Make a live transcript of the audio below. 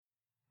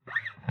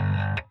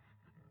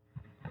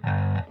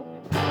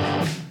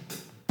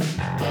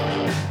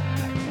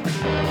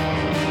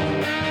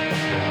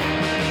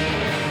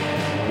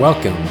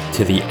Welcome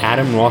to the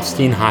Adam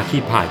Rothstein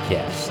Hockey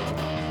Podcast.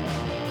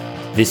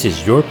 This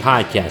is your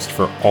podcast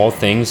for all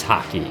things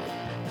hockey.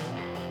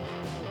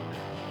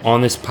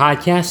 On this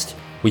podcast,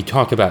 we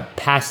talk about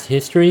past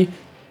history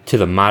to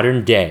the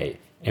modern day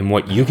and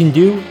what you can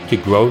do to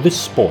grow the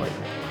sport.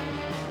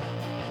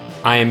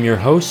 I am your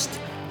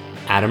host,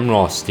 Adam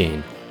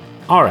Rothstein.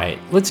 All right,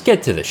 let's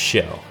get to the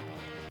show.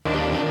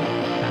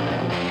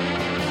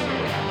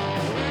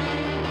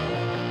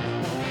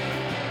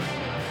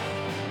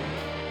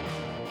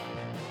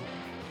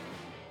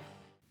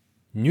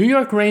 New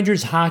York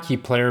Rangers hockey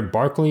player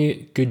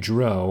Barclay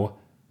Goodrow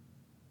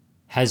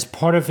has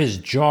part of his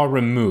jaw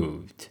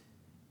removed.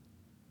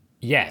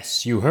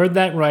 Yes, you heard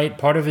that right.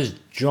 Part of his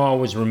jaw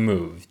was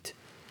removed.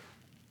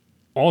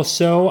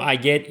 Also, I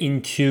get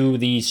into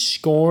the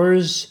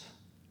scores,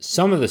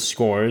 some of the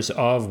scores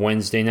of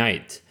Wednesday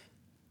night.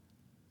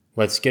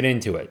 Let's get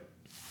into it.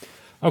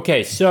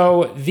 Okay,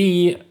 so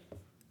the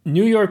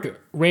New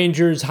York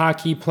Rangers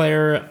hockey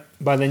player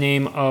by the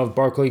name of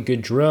Barclay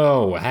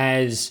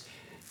Goodrow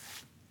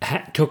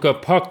took a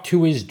puck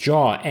to his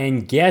jaw,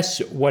 and guess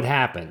what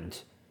happened?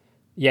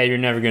 Yeah, you're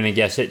never going to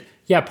guess it.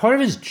 Yeah, part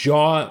of his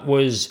jaw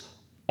was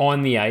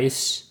on the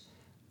ice,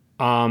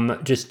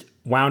 just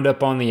wound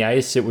up on the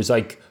ice. It was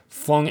like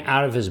flung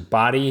out of his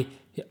body.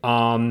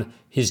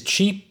 His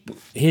cheek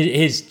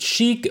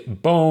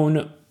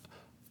bone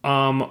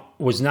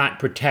was not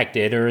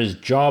protected, or his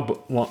jaw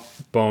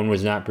bone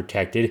was not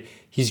protected.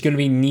 He's going to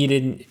be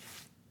needing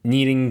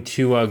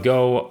to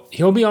go.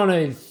 He'll be on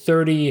a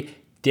 30-day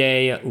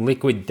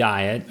liquid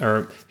diet,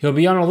 or he'll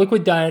be on a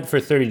liquid diet for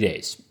 30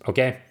 days,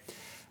 okay?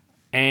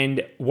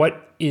 And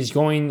what is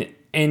going,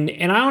 and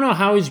I don't know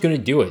how he's going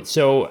to do it.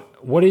 So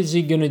what is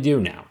he going to do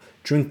now?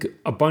 Drink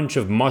a bunch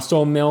of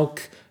muscle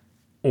milk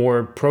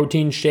or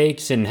protein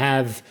shakes and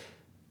have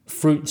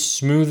fruit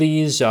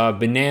smoothies,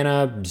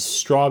 banana,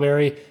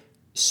 strawberry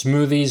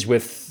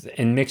smoothies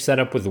and mix that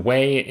up with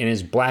whey in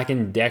his Black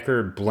 &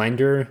 Decker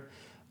blender?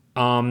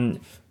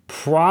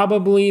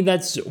 Probably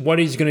that's what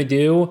he's going to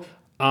do.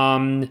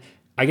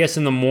 I guess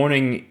in the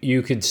morning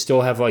you could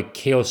still have like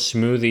kale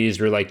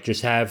smoothies, or like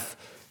just have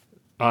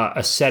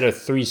a set of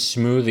 3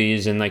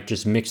 smoothies and like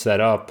just mix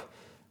that up.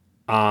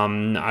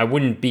 I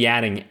wouldn't be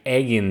adding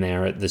egg in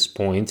there at this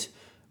point.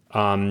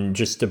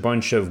 Just a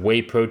bunch of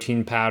whey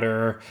protein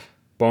powder,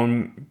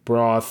 bone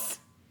broth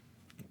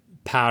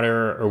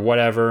powder, or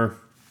whatever.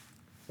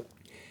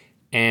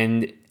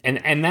 And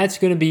that's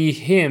going to be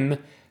him.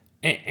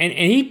 And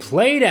he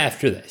played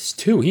after this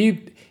too.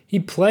 He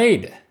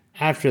played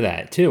after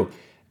that too.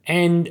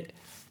 And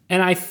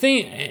I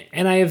think,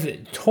 and I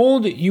have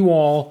told you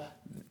all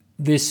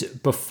this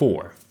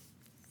before,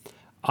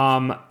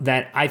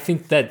 that I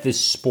think that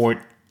this sport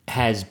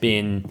has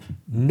been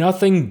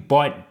nothing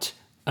but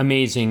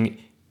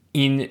amazing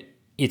in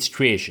its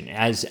creation,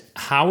 as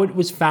how it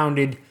was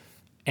founded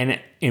and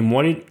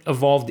what it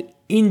evolved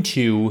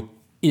into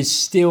is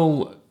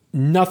still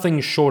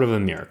nothing short of a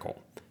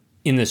miracle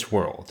in this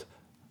world.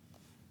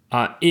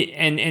 And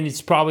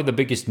it's probably the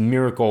biggest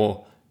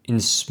miracle in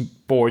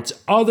sports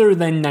other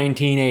than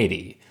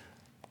 1980.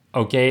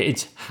 Okay,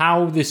 it's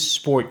how this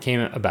sport came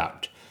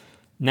about.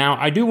 Now,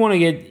 I do want to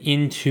get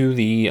into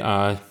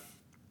the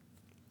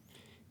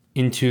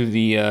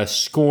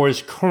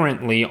scores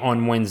currently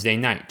on Wednesday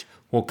night.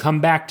 We'll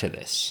come back to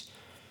this.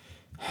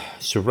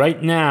 So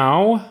right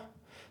now,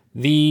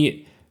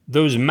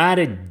 those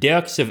Mighty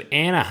Ducks of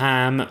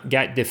Anaheim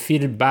got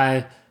defeated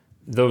by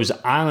those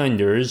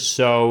Islanders.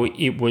 So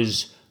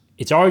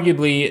it's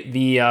arguably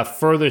the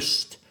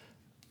furthest.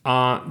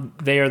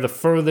 They are the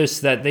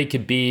furthest that they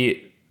could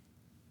be.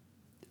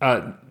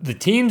 The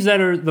teams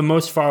that are the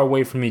most far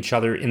away from each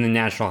other in the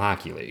National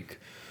Hockey League.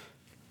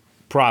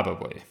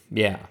 Probably,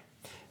 yeah.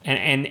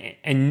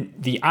 And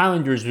the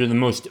Islanders are the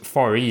most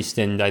far east,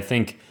 and I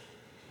think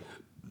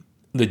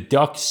the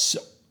Ducks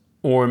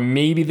or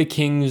maybe the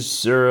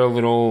Kings are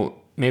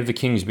maybe the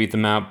Kings beat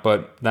them out,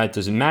 but that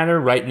doesn't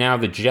matter. Right now,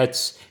 the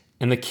Jets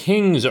and the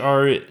Kings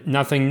are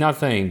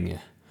nothing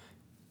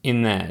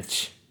in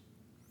that.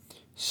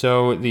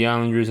 So the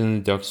Islanders and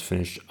the Ducks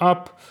finished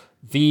up.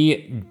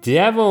 The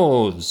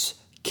Devils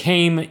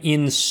came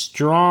in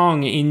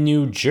strong in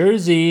New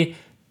Jersey,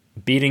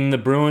 beating the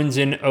Bruins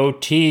in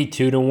OT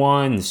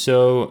 2-1.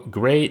 So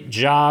great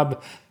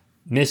job,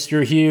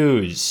 Mr.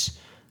 Hughes.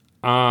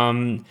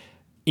 In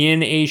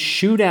a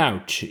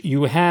shootout,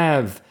 you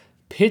have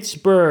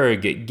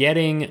Pittsburgh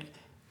getting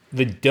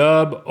the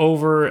dub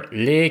over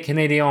Les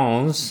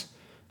Canadiens.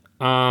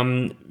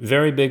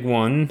 Very big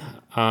one,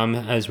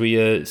 as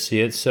we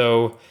see it.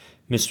 So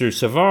Mr.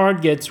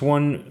 Savard gets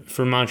one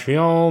for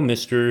Montreal.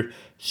 Mr.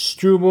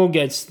 Struble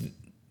gets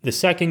the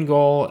second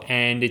goal,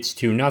 and it's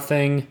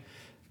 2-0.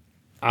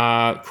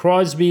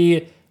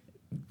 Crosby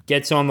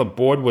gets on the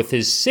board with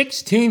his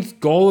 16th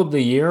goal of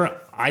the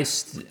year.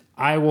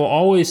 I will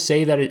always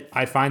say that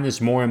I find this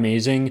more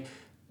amazing.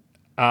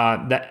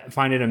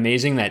 Find it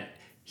amazing that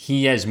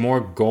he has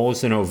more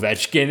goals than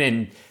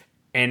Ovechkin,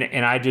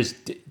 and I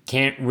just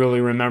can't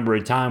really remember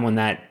a time when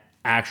that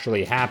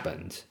actually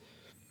happened.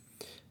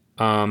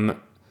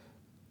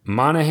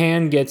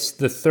 Monahan gets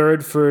the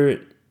third for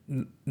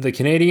the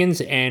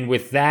Canadians, and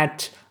with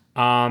that,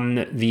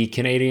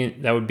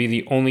 that would be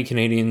the only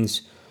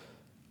Canadians'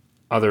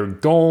 other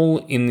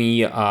goal in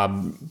the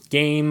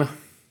game.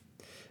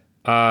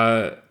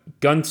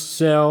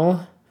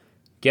 Gunsell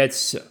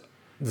gets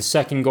the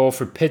second goal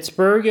for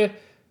Pittsburgh.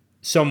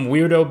 Some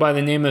weirdo by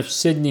the name of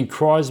Sidney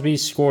Crosby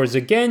scores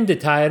again to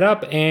tie it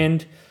up,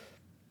 and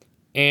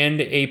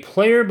a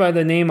player by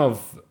the name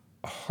of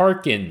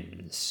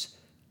Harkins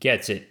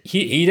gets it.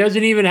 He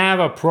doesn't even have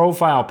a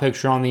profile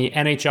picture on the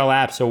NHL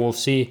app, so we'll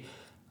see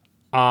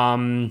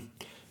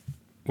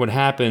what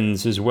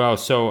happens as well.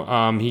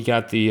 So he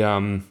got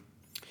the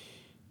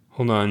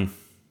hold on.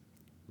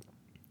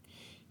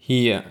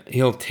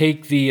 He'll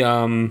take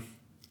the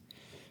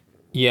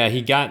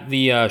he got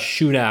the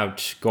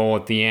shootout goal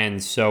at the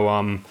end.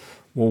 So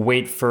we'll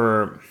wait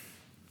for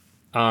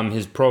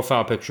his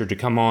profile picture to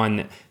come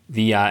on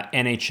the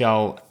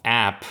NHL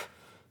app.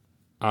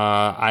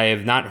 I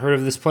have not heard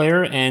of this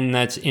player, and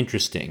that's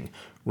interesting.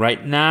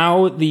 Right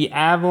now, the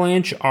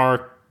Avalanche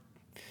are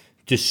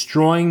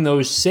destroying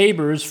those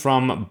Sabres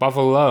from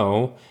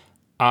Buffalo.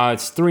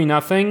 It's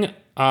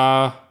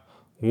 3-0.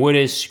 Wood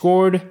has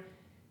scored.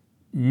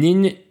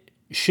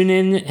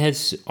 Shinin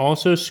has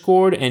also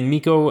scored, and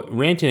Mikko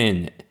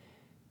Rantanen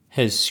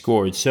has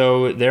scored.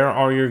 So there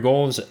are your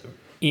goals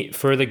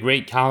for the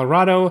Great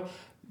Colorado.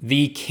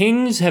 The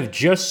Kings have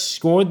just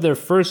scored their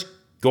first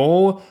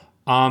goal.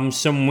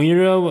 Some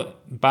weirdo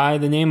by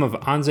the name of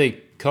Anze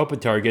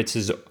Kopitar gets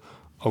his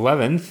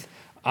 11th.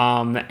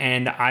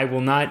 And I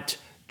will not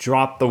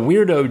drop the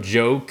weirdo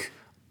joke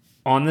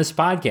on this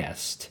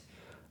podcast.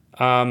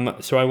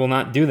 So I will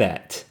not do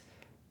that.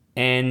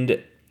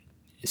 And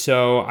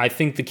so I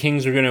think the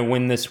Kings are going to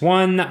win this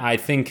one. I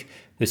think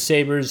the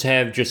Sabres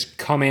have just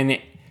come in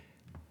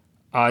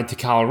to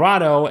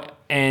Colorado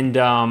and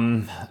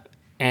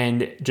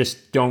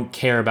just don't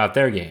care about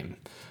their game.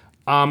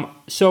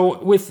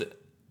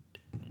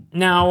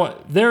 Now,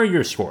 there are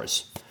your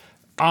scores.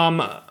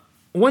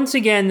 Once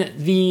again,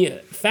 the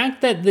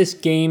fact that this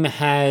game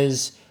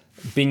has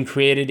been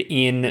created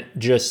in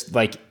just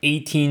like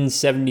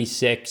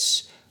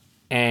 1876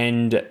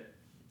 and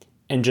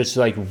just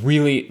like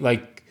really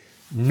like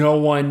no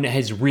one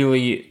has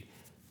really,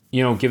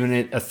 given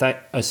it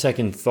a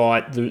second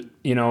thought. At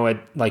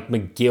like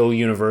McGill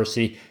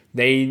University,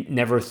 they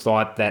never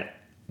thought that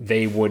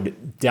they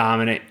would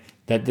dominate,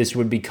 that this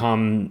would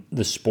become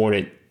the sport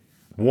it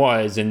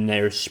was, and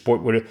their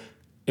sport would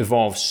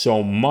evolve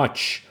so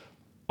much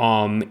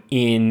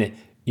in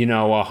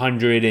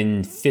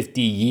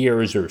 150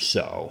 years or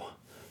so,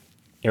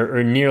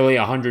 or nearly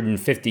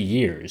 150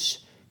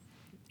 years.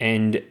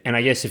 And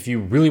I guess if you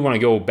really want to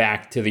go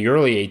back to the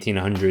early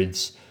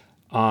 1800s,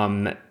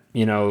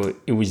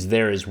 it was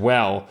there as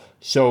well.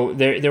 So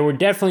there were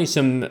definitely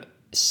some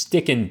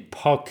stick and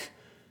puck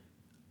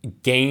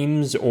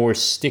games or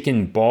stick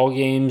and ball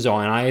games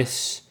on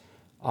ice,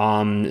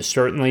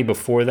 certainly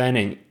before then,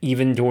 and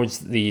even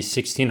towards the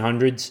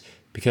 1600s.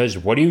 Because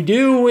what do you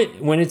do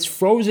when it's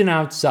frozen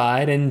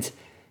outside and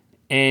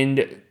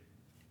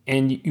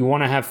you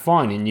want to have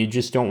fun and you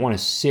just don't want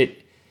to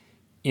sit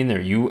in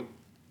there? You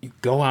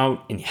go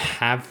out and you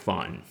have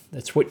fun.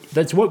 That's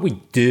what we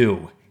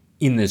do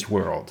in this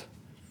world.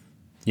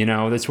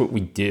 That's what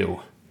we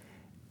do.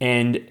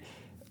 And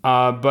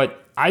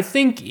but I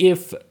think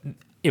if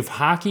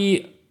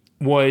hockey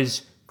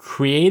was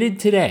created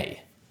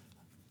today,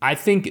 I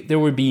think there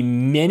would be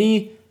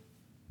many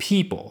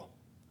people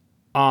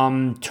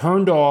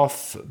turned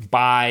off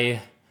by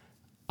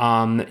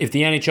if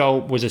the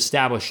NHL was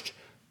established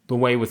the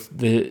way with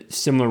the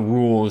similar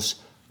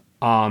rules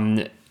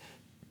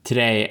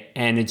today,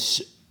 and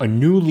it's a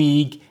new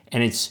league,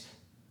 and it's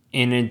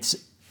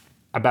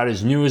about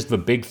as new as the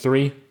Big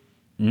Three.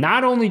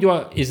 Not only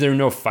is there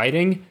no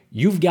fighting,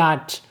 you've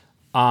got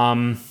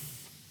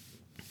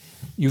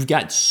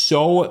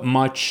so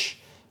much.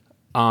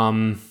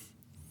 The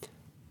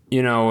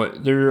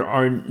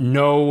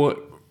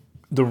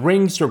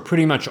rings are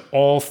pretty much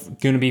all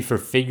going to be for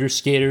figure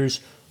skaters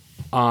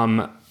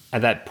at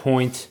that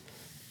point.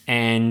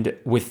 And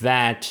with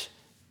that,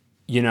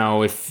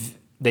 if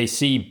they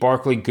see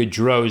Barclay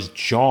Goodrow's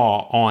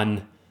jaw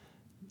on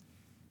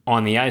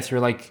the ice, they're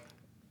like,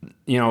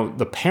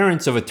 the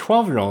parents of a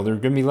 12-year-old are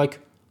going to be like,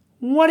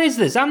 what is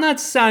this? I'm not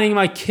signing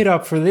my kid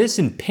up for this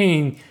and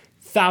paying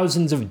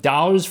thousands of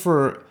dollars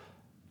for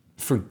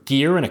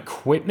gear and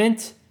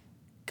equipment.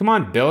 Come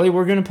on, Billy,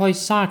 we're going to play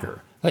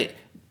soccer. Like,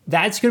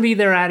 that's going to be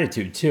their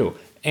attitude too.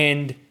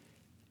 And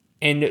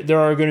there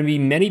are going to be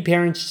many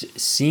parents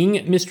seeing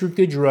Mr.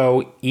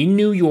 Goodrow in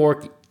New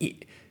York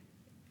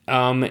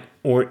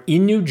or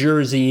in New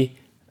Jersey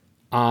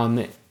on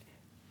the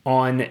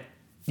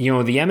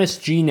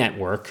MSG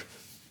network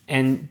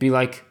and be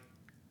like,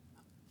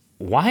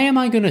 why am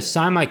I going to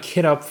sign my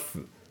kid up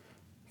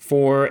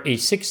for a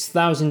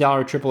 $6,000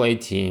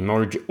 AAA team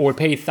or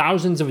pay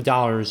thousands of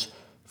dollars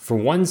for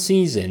one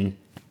season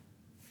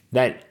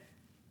that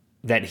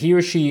he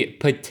or she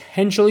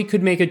potentially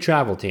could make a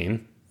travel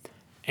team,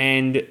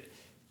 and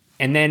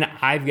then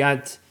I've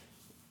got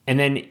and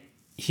then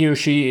he or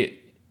she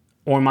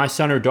or my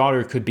son or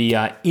daughter could be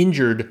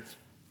injured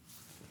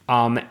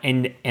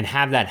and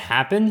have that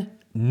happen.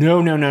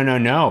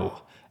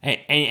 No.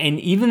 And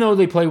even though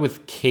they play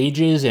with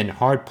cages and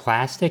hard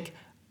plastic,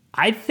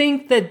 I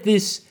think that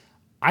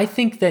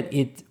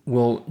it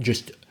will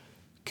just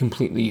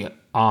completely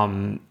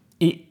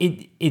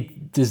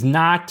it does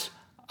not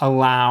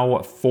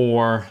allow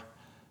for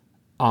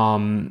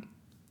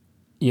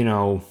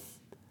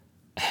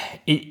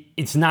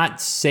it's not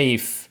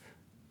safe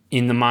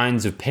in the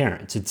minds of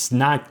parents. It's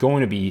not going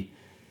to be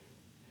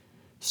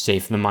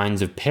safe in the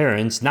minds of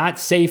parents, not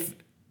safe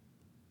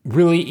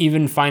really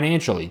even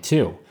financially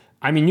too.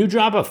 I mean, you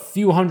drop a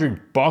few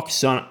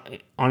 $100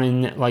 on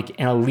an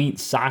elite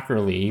soccer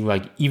league,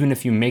 like even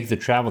if you make the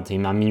travel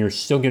team, I mean, you're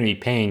still going to be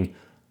paying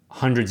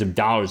hundreds of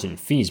dollars in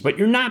fees, but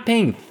you're not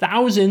paying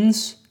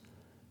thousands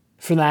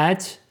for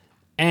that.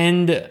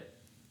 And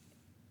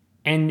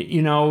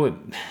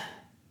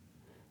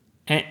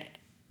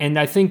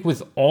I think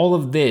with all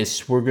of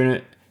this, we're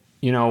going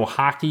to,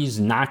 hockey's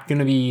not going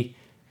to be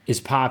as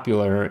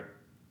popular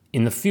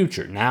in the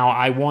future. Now,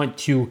 I want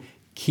to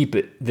keep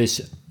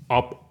this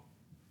up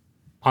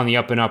on the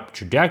up and up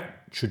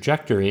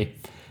trajectory,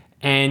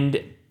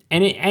 and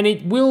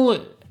it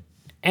will,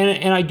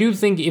 and I do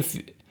think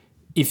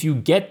if you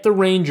get the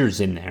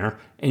Rangers in there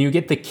and you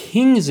get the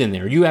Kings in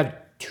there, you have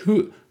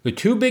the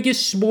two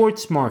biggest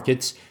sports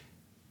markets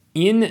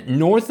in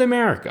North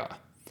America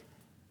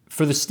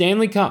for the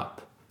Stanley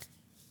Cup,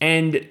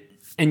 and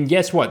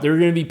guess what? They're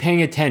going to be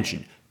paying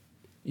attention.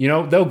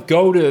 They'll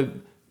go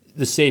to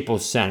the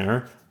Staples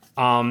Center.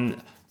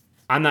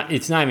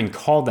 It's not even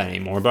called that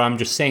anymore, but I'm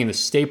just saying the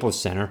Staples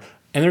Center.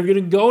 And they're going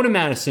to go to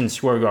Madison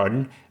Square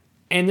Garden,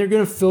 and they're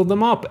going to fill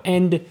them up.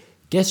 And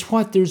guess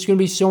what? There's going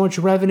to be so much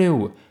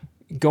revenue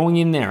going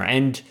in there,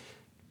 and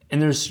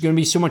there's going to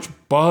be so much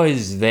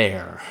buzz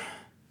there.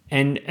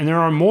 And there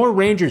are more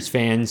Rangers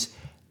fans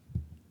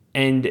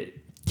and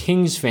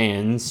Kings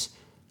fans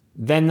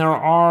than there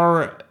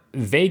are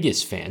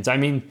Vegas fans. I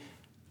mean,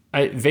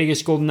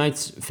 Vegas Golden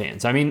Knights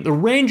fans. I mean, the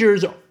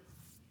Rangers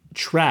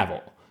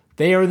travel.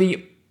 They are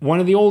one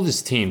of the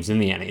oldest teams in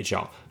the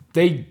NHL.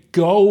 They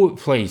go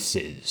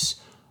places,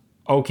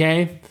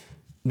 okay?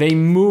 They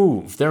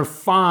move. They're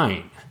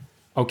fine,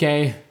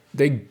 okay?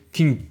 They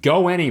can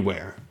go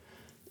anywhere.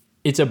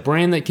 It's a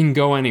brand that can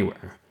go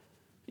anywhere.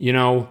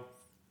 The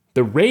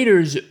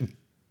Raiders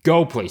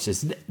go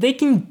places. They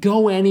can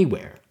go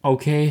anywhere,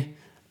 okay?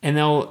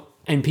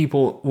 And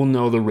people will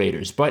know the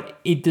Raiders. But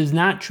it does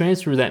not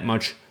transfer that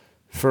much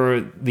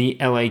for the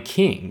LA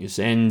Kings.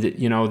 And,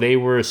 they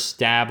were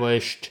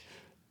established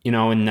in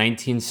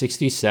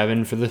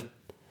 1967 for the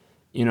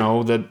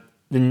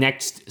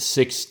next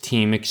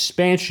 6-team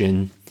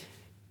expansion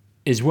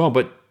as well.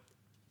 But,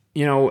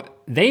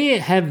 they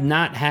have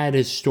not had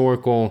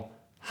historical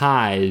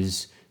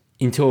highs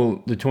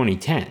until the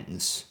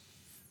 2010s.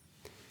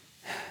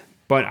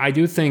 But I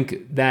do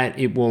think that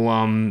it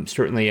will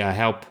certainly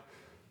help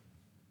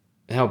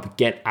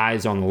get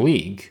eyes on the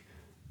league.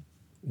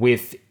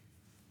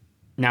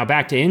 Now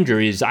back to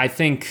injuries, I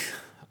think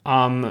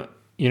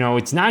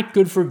it's not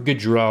good for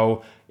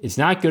Goodrow. It's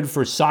not good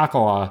for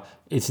Sakala.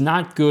 It's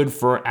not good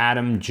for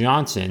Adam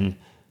Johnson.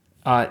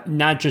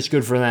 Not just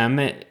good for them.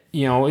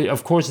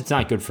 Of course it's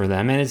not good for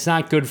them. And it's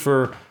not good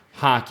for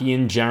hockey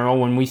in general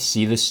when we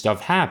see this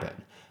stuff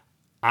happen.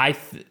 I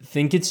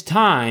think it's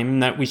time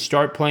that we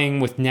start playing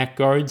with neck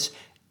guards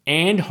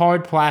and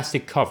hard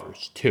plastic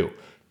covers too.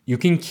 You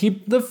can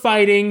keep the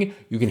fighting.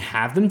 You can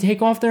have them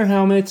take off their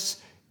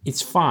helmets.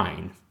 It's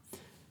fine.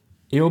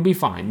 It'll be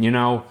fine,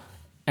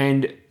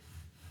 and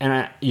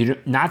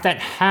not that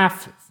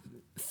half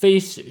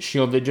face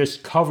shield that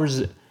just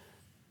covers,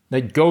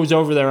 that goes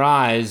over their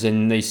eyes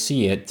and they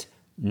see it.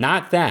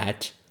 Not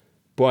that,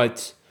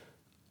 but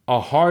a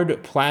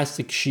hard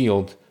plastic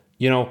shield.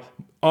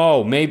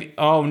 Oh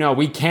no,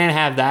 we can't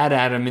have that,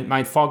 Adam. It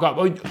might fog up.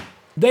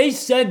 They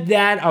said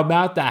that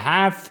about the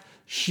half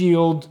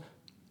shield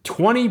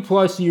 20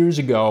 plus years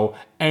ago,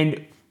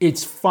 and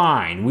it's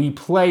fine. We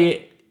play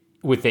it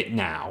with it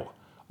now.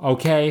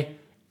 Okay,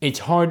 it's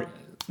hard,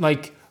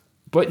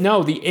 but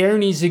no, the air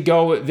needs to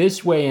go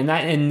this way and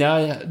that, and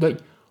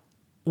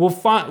we'll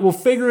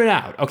figure it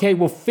out. Okay,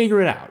 we'll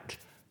figure it out.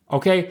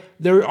 Okay,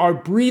 there are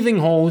breathing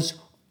holes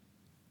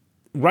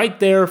right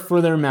there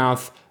for their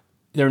mouth.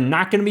 They're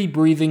not going to be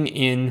breathing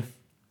in.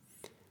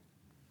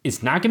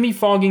 It's not going to be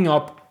fogging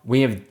up.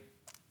 We have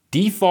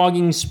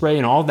defogging spray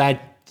and all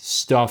that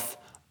stuff.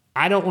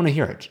 I don't want to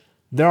hear it.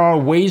 There are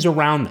ways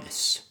around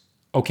this.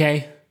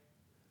 Okay.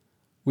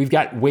 We've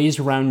got ways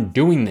around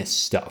doing this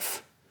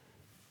stuff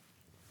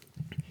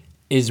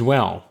as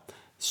well.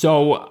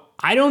 So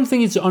I don't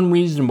think it's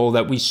unreasonable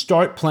that we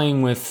start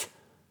playing with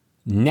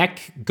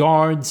neck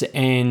guards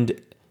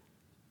and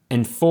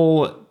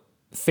full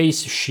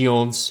face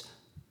shields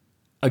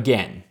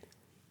again.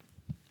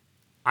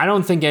 I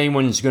don't think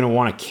anyone's going to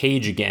want a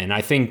cage again.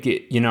 I think,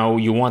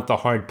 you want the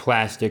hard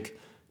plastic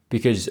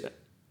because,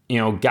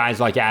 guys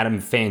like Adam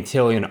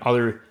Fantilli and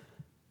other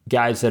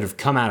guys that have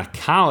come out of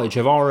college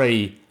have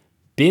already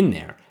been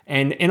there.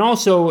 And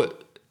also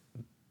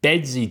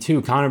Bedsy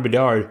too, Connor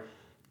Bedard.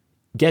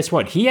 Guess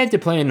what? He had to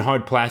play in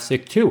hard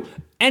plastic too.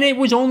 And it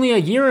was only a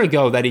year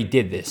ago that he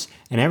did this.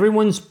 And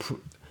everyone's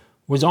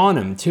was on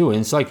him too. And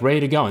it's like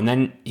ready to go. And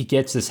then he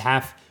gets this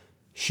half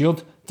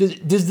shield.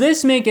 Does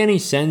this make any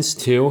sense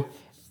too?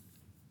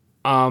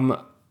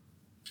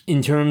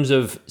 In terms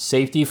of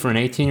safety for an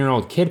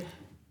 18-year-old kid?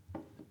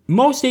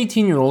 Most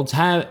 18-year-olds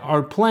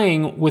are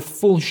playing with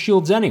full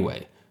shields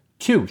anyway,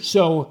 too.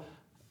 So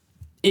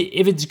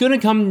if it's going to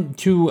come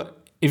to,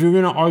 if you're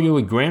going to argue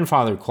a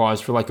grandfather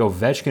clause for like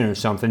Ovechkin or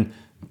something,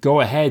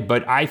 go ahead.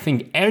 But I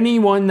think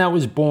anyone that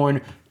was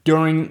born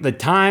during the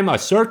time a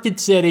Circuit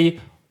City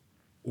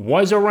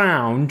was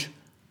around,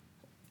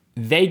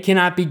 they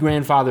cannot be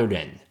grandfathered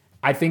in.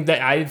 I think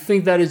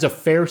that is a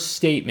fair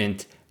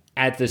statement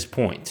at this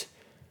point.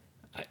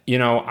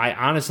 I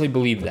honestly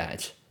believe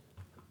that.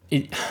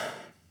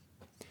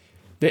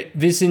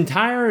 This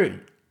entire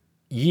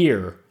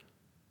year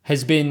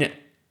has been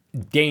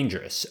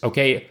dangerous,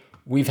 okay?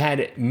 We've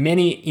had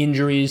many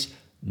injuries,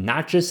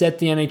 not just at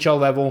the NHL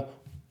level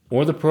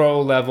or the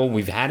pro level.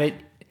 We've had it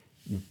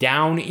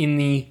down in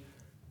the,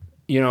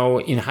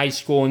 in high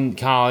school and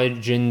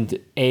college and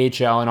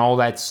AHL and all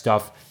that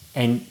stuff.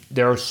 And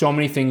there are so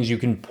many things you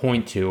can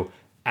point to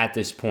at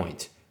this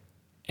point.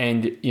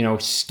 And,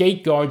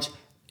 skate guards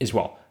as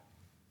well.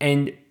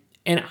 And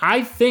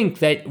I think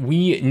that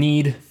we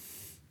need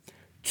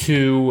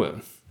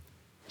to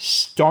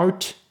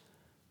start,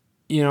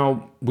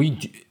 the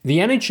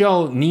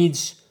NHL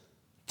needs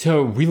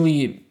to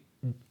really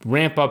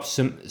ramp up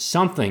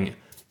something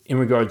in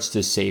regards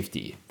to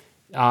safety.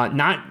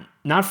 Not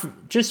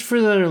just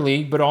for their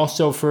league, but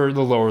also for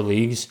the lower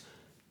leagues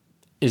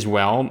as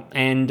well.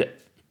 And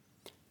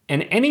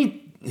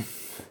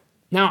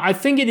now I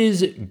think it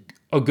is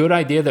a good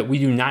idea that we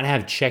do not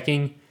have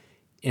checking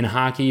in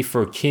hockey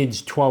for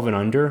kids 12 and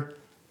under.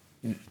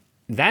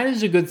 That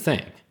is a good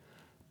thing.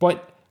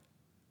 But,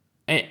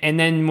 and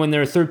then when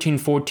they're 13,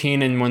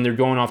 14, and when they're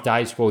going off to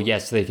high school,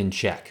 yes, they can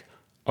check.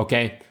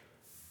 Okay?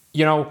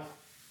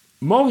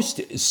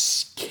 Most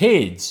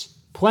kids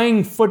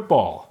playing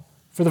football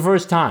for the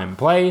first time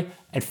play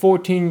at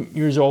 14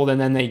 years old,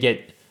 and then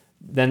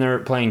they're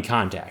playing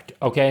contact.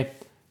 Okay?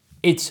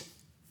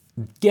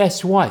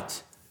 Guess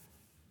what?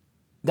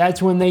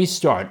 That's when they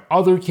start.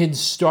 Other kids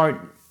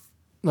start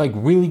like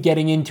really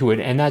getting into it,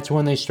 and that's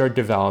when they start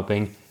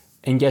developing.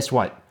 And guess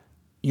what?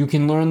 You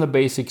can learn the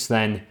basics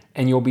then,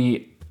 and you'll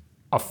be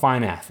a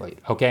fine athlete,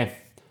 okay?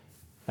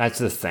 That's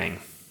the thing.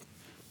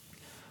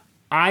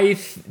 I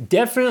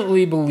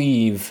definitely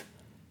believe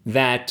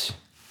that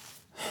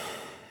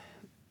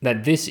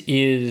that the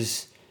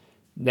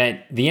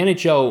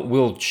NHL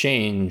will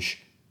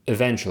change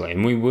eventually,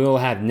 and we will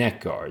have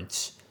neck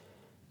guards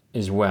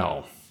as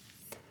well.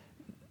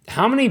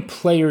 How many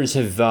players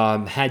have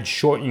had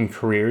shortened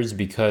careers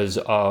because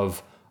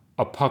of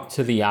a puck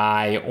to the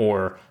eye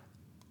or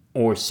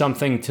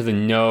something to the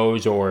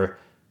nose or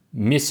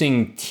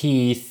missing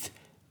teeth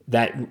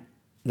that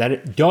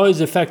it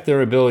does affect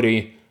their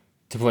ability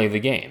to play the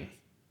game?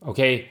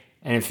 Okay,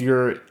 and if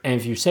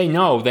you say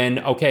no, then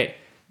okay,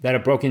 that a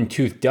broken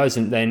tooth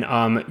doesn't, then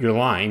you're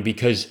lying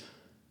because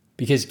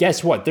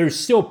guess what? There's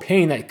still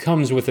pain that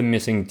comes with a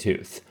missing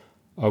tooth.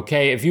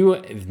 Okay, if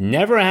you've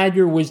never had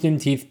your wisdom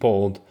teeth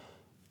pulled,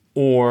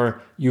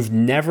 or you've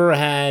never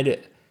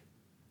had,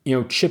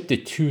 chipped a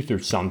tooth or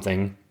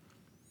something,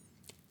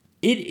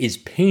 it is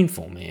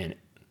painful, man.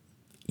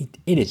 It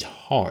is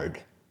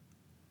hard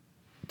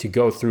to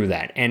go through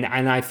that. And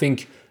I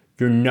think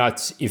you're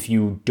nuts if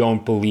you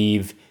don't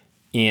believe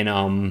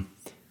in,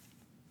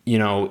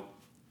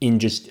 in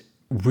just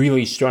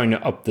really starting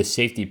to up the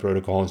safety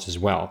protocols as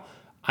well.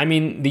 I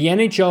mean, the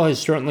NHL has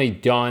certainly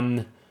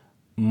done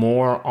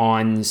more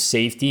on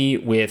safety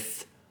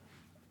with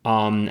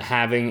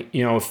having,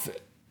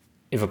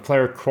 if a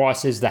player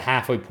crosses the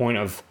halfway point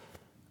of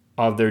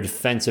their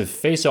defensive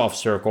face-off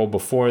circle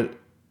before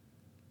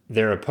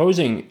their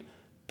opposing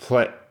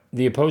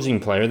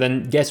player,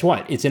 then guess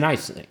what? It's an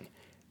icing.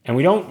 And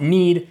we don't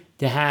need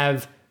to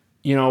have,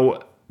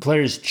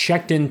 players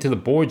checked into the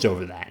boards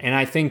over that. And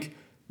I think,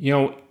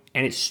 and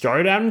it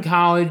started out in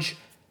college,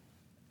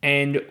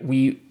 and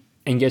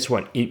guess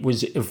what? It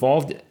was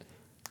evolved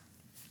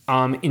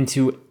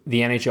into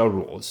the NHL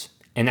rules.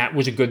 And that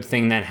was a good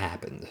thing that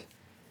happened.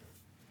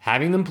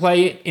 Having them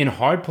play in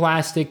hard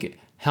plastic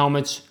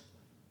helmets,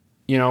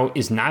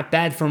 is not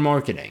bad for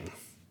marketing.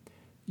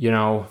 It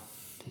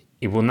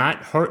will not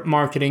hurt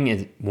marketing.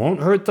 It won't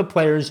hurt the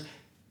players.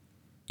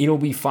 It'll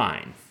be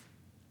fine.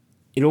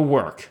 It'll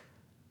work.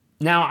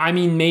 Now, I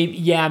mean,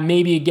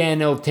 maybe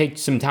again, it'll take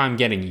some time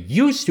getting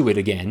used to it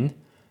again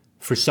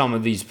for some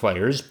of these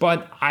players.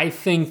 But I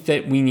think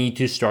that we need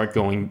to start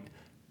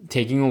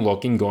taking a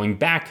look and going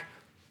back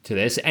to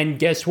this. And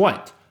guess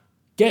what?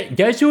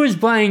 Guess who is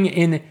playing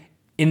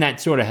in that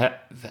sort of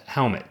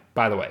helmet,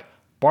 by the way?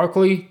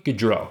 Barclay,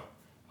 Goodrow.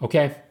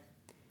 Okay?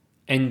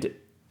 And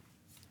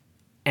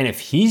if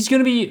he's going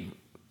to be...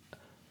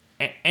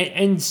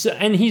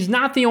 And he's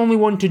not the only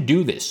one to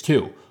do this,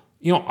 too.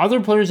 other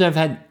players have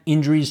had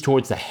injuries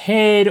towards the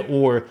head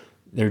or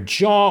their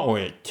jaw or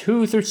a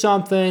tooth or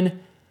something,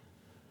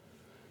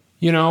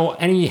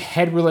 any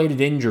head-related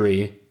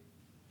injury,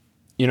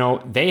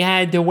 they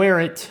had to wear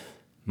it.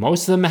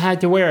 Most of them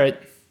had to wear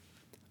it.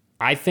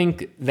 I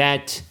think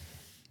that,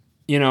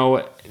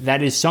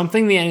 that is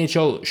something the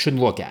NHL should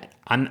look at.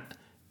 And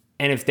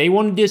if they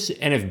want to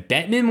and if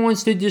Bettman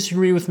wants to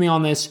disagree with me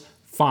on this,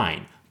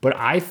 fine. But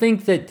I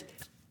think that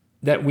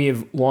we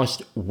have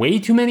lost way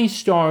too many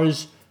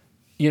stars,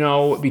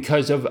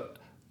 because of,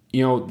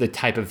 the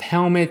type of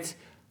helmet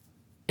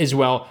as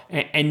well.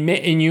 And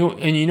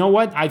you know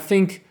what? I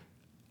think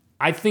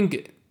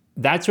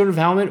that sort of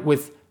helmet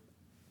with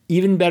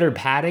even better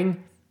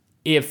padding,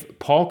 if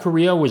Paul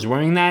Kariya was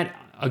wearing that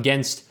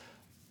against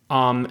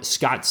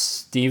Scott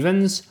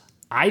Stevens,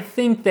 I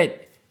think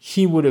that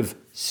he would have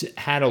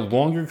had a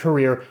longer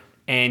career,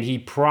 and he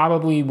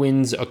probably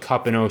wins a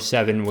cup in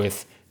 2007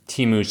 with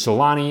Teemu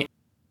Selanne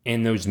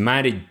and those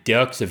Mighty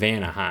Ducks of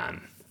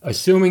Anaheim.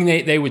 Assuming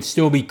they would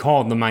still be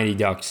called the Mighty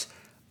Ducks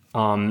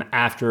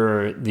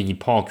after the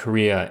Paul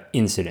Kariya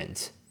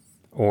incident,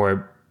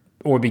 or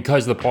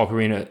because the Paul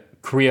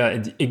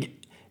Kariya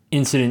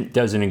incident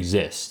doesn't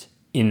exist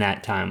in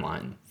that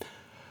timeline.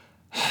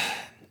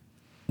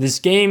 This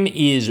game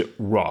is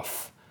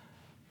rough,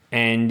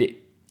 and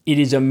it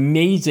is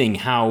amazing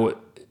how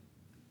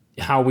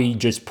we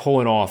just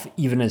pull it off,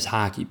 even as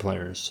hockey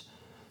players.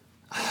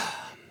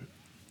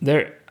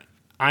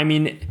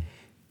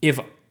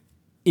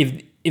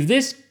 If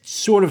this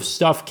sort of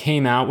stuff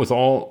came out with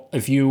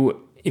if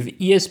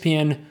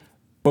ESPN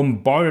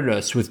bombarded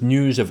us with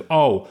news of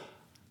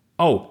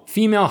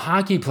female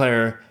hockey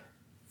player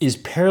is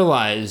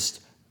paralyzed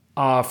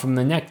from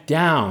the neck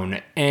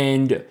down,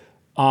 and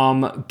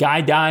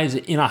guy dies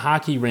in a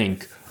hockey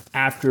rink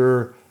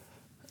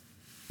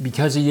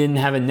because he didn't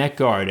have a neck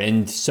guard,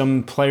 and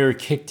some player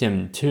kicked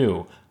him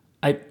too.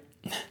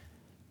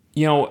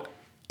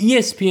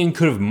 ESPN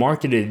could have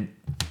marketed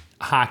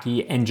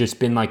hockey and just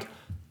been like,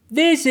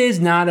 this is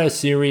not a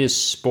serious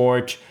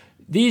sport.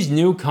 These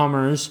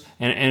newcomers,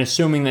 and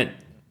assuming that,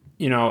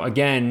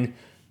 again,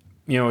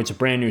 it's a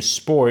brand new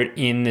sport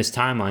in this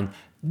timeline.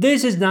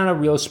 This is not a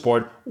real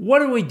sport.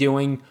 What are we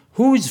doing?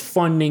 Who's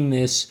funding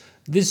this?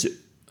 These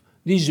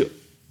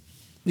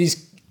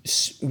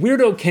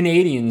weirdo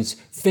Canadians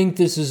think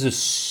this is a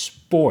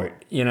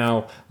sport,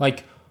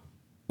 like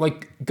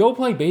go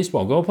play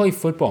baseball, go play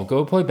football,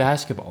 go play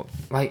basketball.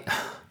 Like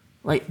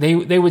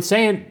they would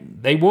say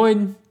it, they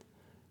would,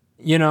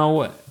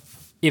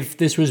 if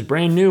this was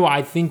brand new.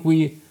 I think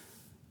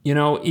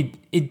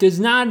it does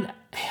not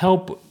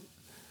help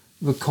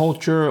the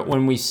culture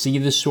when we see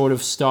this sort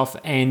of stuff.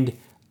 And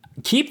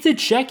keep the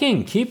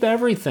checking, keep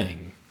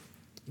everything,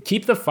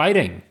 keep the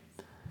fighting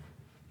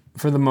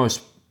for the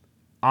most,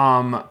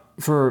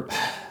 for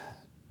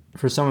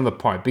some of the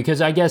part,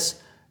 because I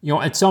guess,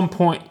 at some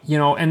point,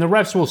 and the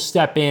refs will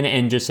step in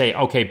and just say,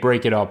 okay,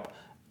 break it up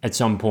at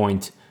some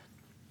point.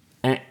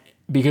 And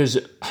because,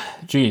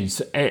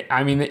 geez,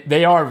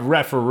 they are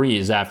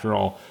referees after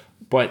all,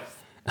 but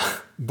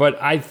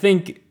I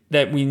think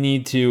that we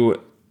need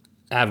to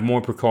have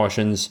more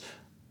precautions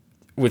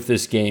with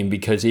this game,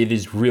 because it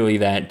is really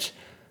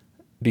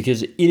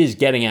because it is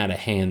getting out of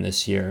hand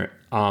this year.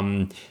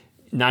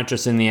 Not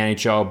just in the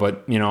NHL,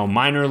 but,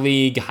 minor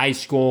league, high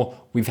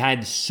school. We've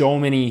had so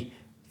many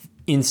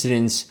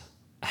incidents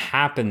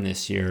happen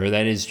this year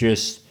that is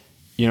just,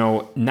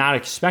 not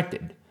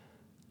expected.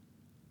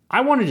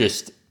 I want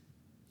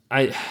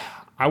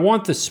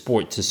the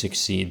sport to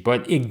succeed,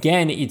 but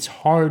again, it's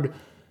hard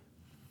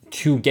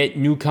to get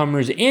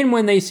newcomers in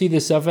when they see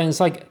this stuff, and it's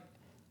like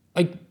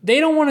they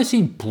don't want to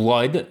see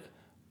blood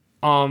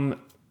from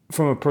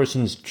a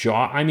person's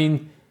jaw.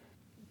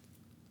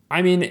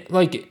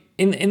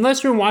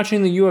 Unless you're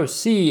watching the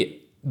UFC,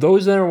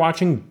 those that are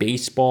watching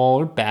baseball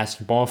or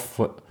basketball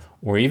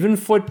or even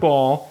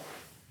football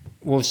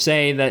will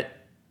say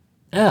that,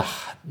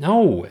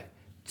 no,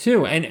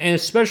 too. And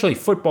especially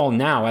football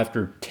now,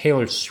 after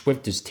Taylor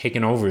Swift has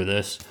taken over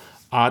this,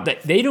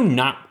 that they do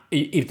not,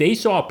 if they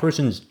saw a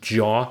person's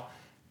jaw,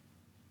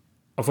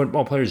 a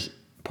football player's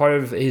part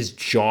of his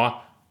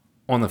jaw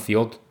on the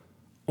field,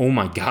 oh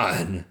my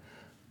God.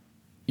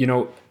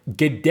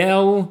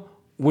 Goodell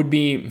would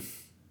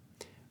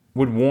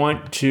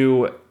want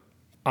to,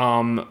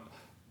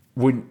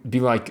 would be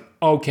like,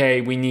 okay,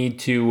 we need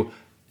to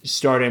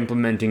start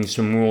implementing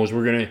some rules.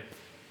 We're going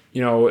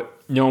to,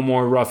 no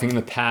more roughing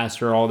the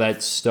passer, all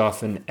that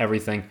stuff and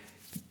everything.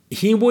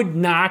 He would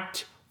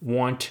not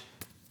want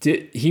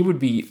to, he would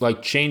be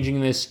like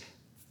changing this,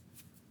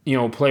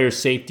 player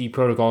safety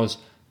protocols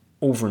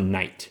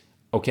overnight.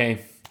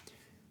 Okay.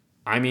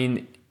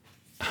 And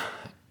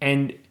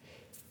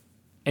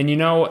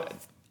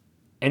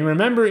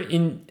remember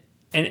and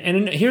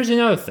here's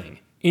another thing.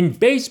 In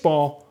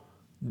baseball,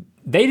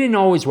 they didn't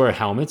always wear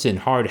helmets and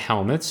hard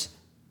helmets.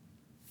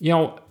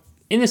 In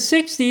the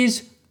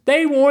 60s,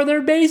 they wore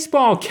their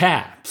baseball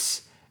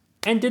caps.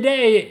 And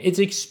today, it's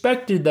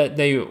expected that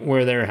they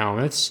wear their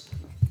helmets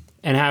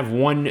and have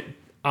one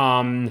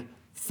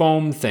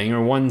foam thing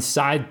or one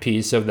side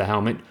piece of the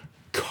helmet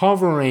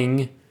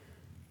covering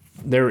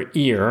their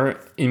ear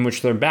in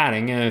which they're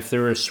batting, and if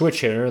they're a switch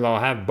hitter, they'll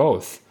have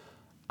both.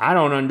 I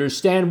don't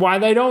understand why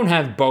they don't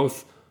have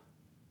both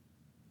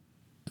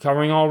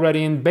covering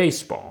already in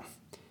baseball.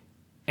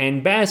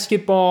 And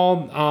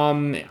basketball,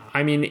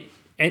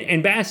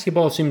 and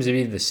basketball seems to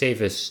be the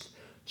safest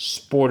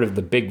sport of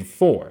the big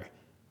four.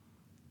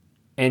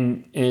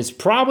 And it's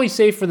probably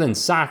safer than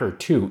soccer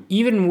too,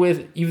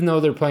 even though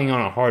they're playing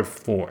on a hard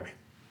floor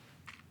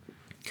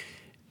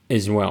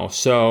as well.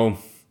 So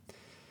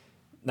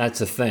that's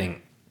the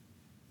thing.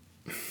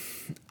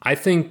 I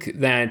think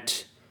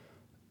that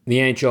the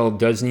NHL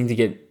does need to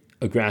get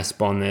a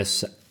grasp on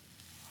this.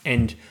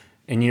 And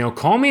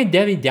call me a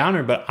Debbie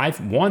Downer, but I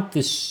want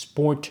this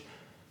sport,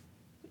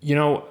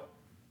 one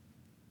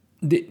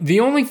of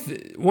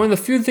the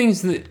few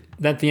things that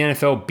the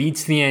NFL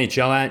beats the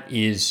NHL at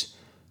is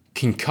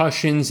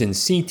concussions and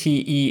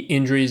CTE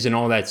injuries and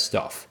all that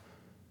stuff.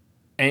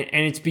 And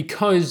it's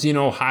because,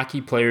 hockey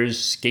players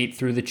skate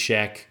through the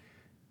check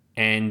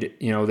and,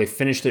 they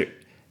finish their,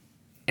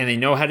 and they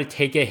know how to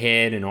take a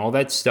hit and all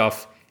that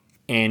stuff,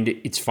 and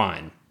it's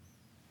fine.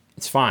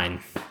 It's fine.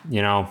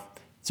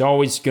 It's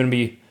always going to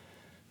be,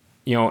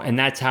 and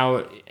that's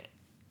how,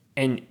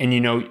 and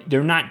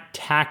they're not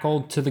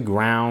tackled to the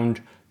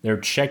ground. They're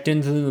checked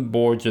into the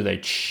boards, or they're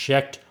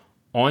checked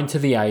onto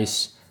the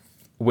ice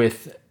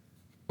with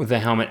the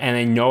helmet, and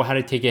they know how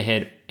to take a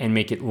hit and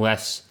make it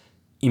less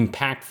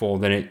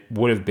impactful than it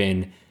would have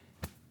been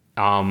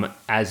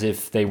as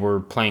if they were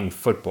playing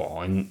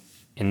football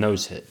in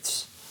those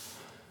hits.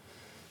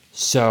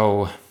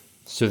 So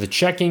the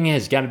checking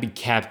has got to be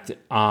kept,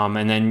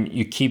 and then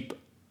you keep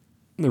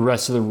the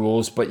rest of the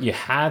rules, but you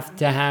have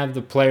to have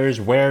the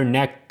players wear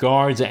neck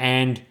guards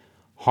and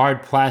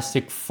hard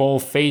plastic full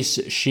face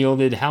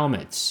shielded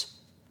helmets.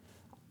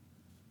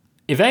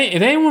 If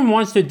anyone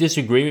wants to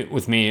disagree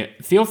with me,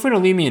 feel free to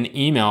leave me an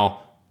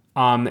email.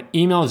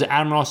 Email is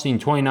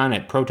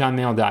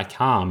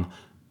adamrothstein29@protonmail.com.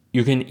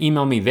 You can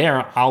email me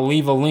there. I'll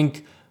leave a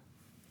link.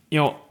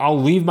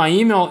 I'll leave my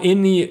email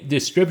in the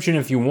description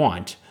if you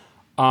want.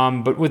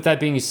 But with that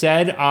being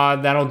said,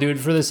 that'll do it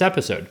for this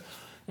episode.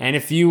 And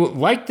if you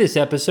like this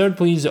episode,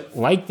 please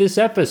like this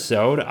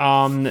episode.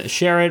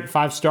 Share it,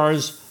 5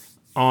 stars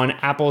on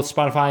Apple,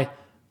 Spotify,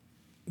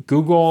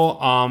 Google.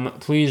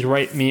 Please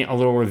write me a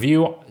little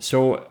review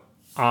so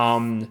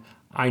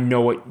I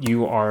know what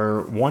you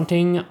are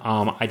wanting.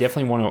 I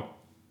definitely want to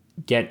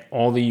get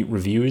all the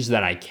reviews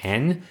that I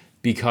can,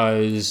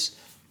 because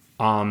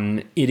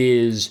it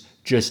is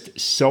just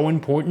so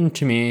important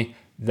to me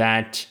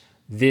that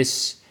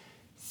this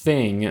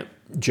thing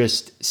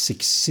just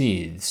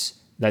succeeds,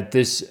 that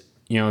this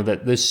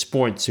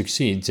sport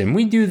succeeds. And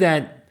we do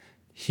that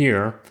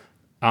here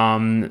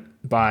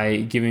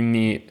by giving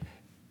me,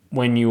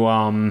 when you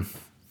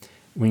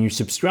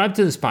subscribe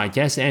to this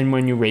podcast and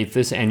when you rate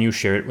this and you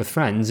share it with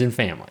friends and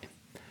family.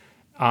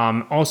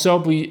 Also,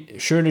 be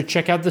sure to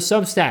check out the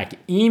Substack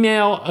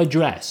email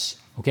address.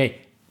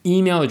 Okay,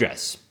 email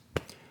address.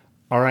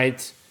 All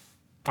right.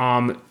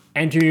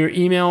 Enter your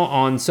email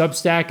on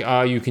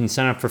Substack. You can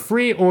sign up for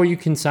free, or you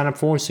can sign up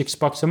for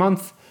 $6 a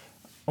month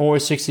or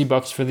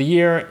 $60 for the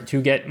year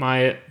to get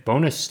my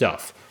bonus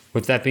stuff.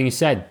 With that being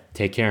said,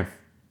 take care.